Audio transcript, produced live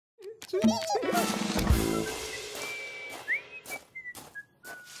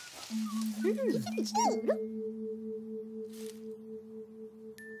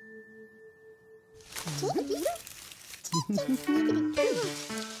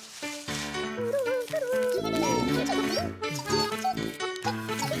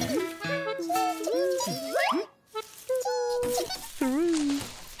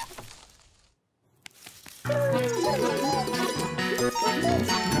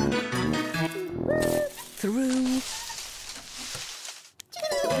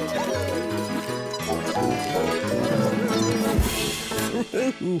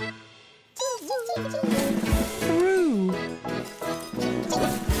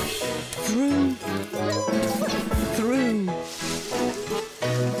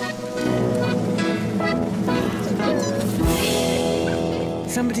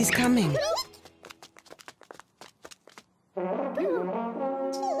Somebody's coming.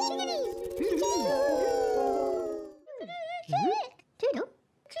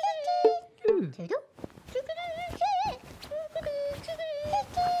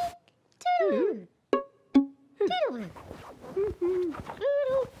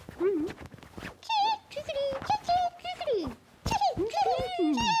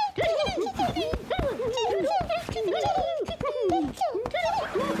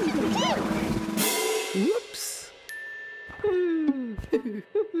 Whoops.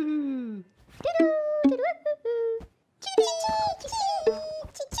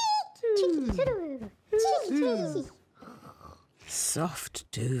 Soft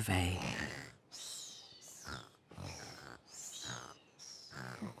duvet.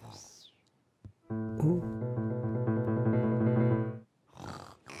 Ooh.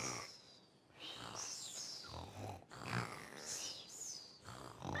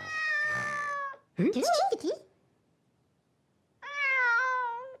 Chickedy?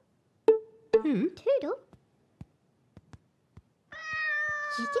 Toodle?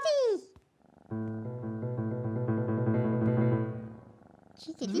 Chickedy?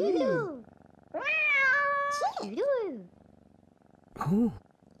 Chickedy? Toodle? Oh.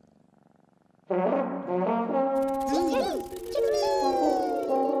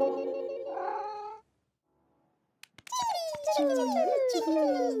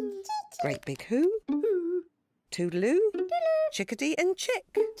 Great BigHoo, Toodloo, Chickedy and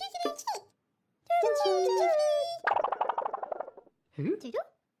Chick.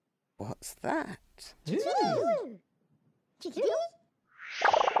 What's that?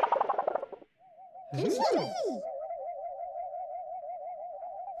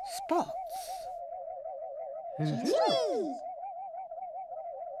 Spots.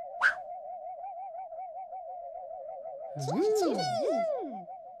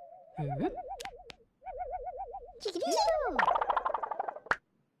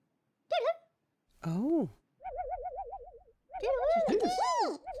 Oh.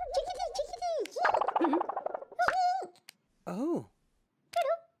 Oh.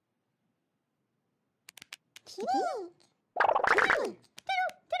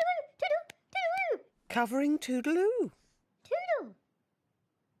 Covering Toodloo.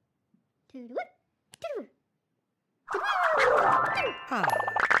 Ah.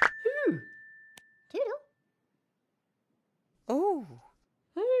 Oh.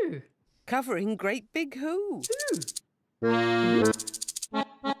 Covering Great BigHoo.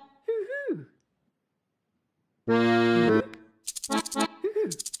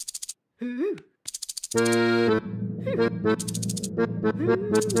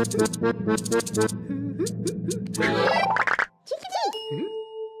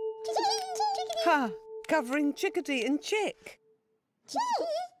 Ha! Covering Chickedy and Chick.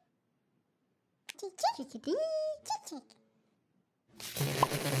 Chickedy, Chick.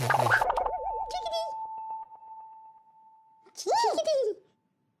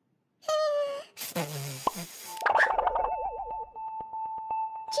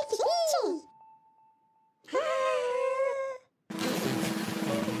 Chickedy.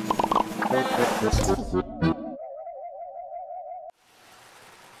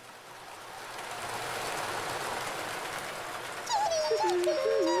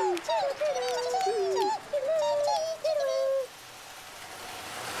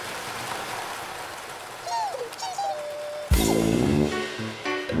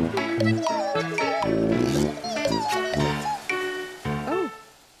 Oh,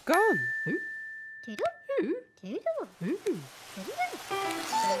 gone.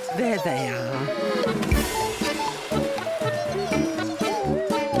 There they are.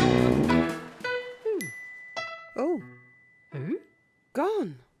 Oh,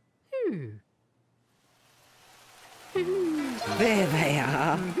 gone. There they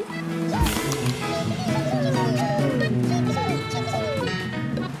are.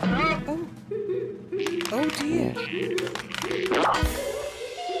 Oh. Oh dear.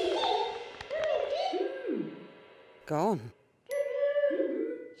 Gone.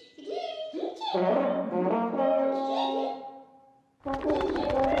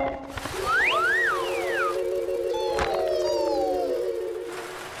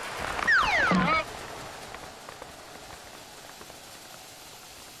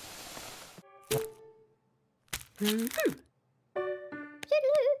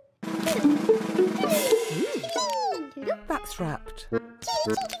 That's wrapped.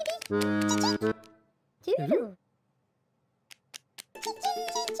 Toodloo.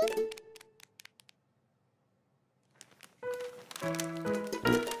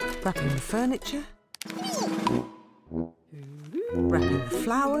 Wrapping the furniture. Wrapping the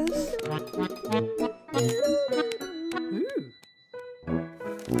flowers.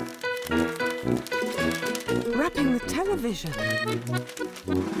 Wrapping the television.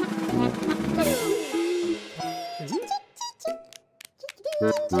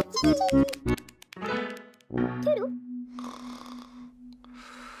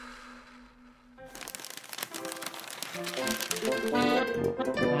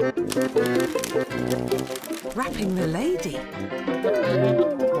 Wrapping the lady.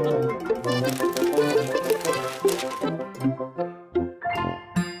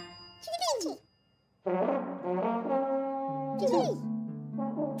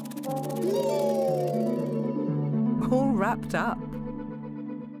 All wrapped up.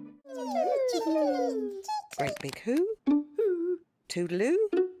 Great BigHoo, Toodloo,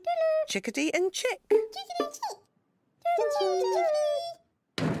 Chickedy and Chick.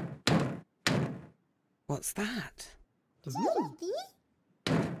 What's that?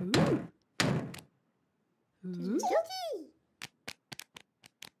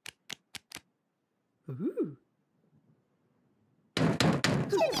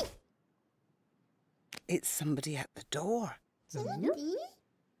 It's somebody at the door.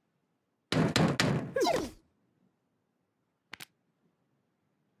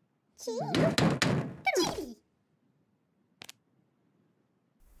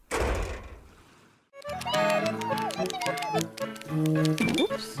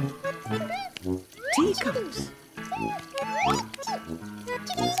 Oops. Teacups.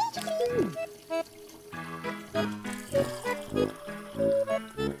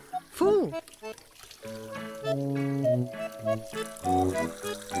 Full.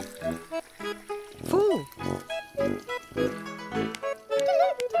 Full.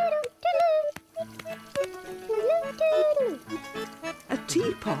 A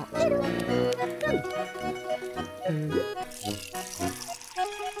teapot.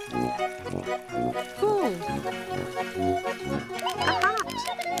 Full. A hat.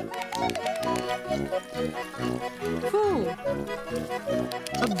 Full.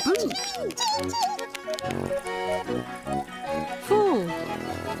 A boot. Full.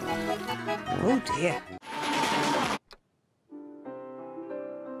 Oh dear.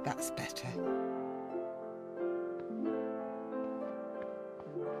 That's better.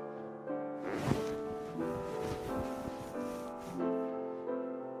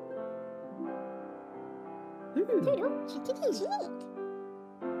 Toodloo, Chickedy and Chick.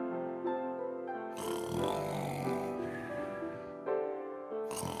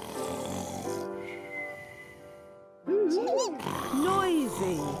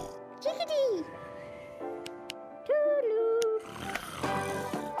 Noisy. Chickedy. Toodloo.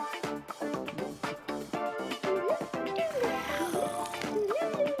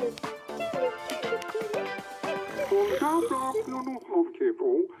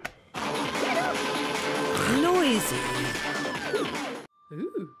 Noisy.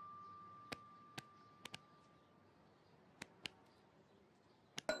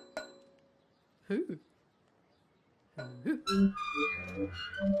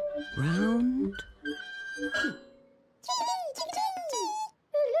 Round.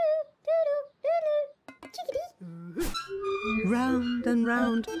 Round and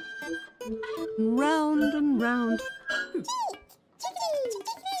round. Round and round.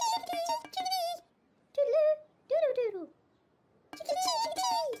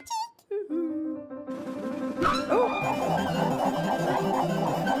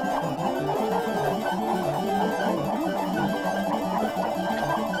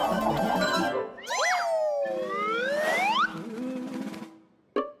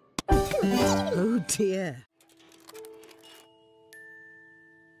 Oh dear.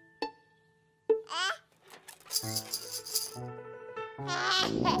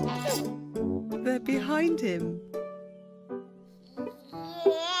 They're behind him.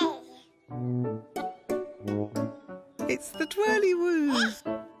 Yeah. It's the Twirlywoos.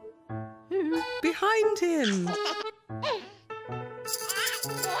 Behind him.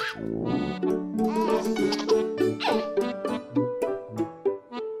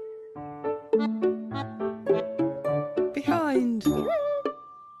 Behind.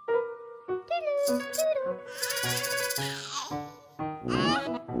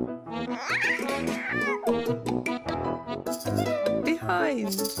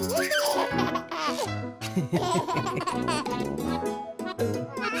 Behind.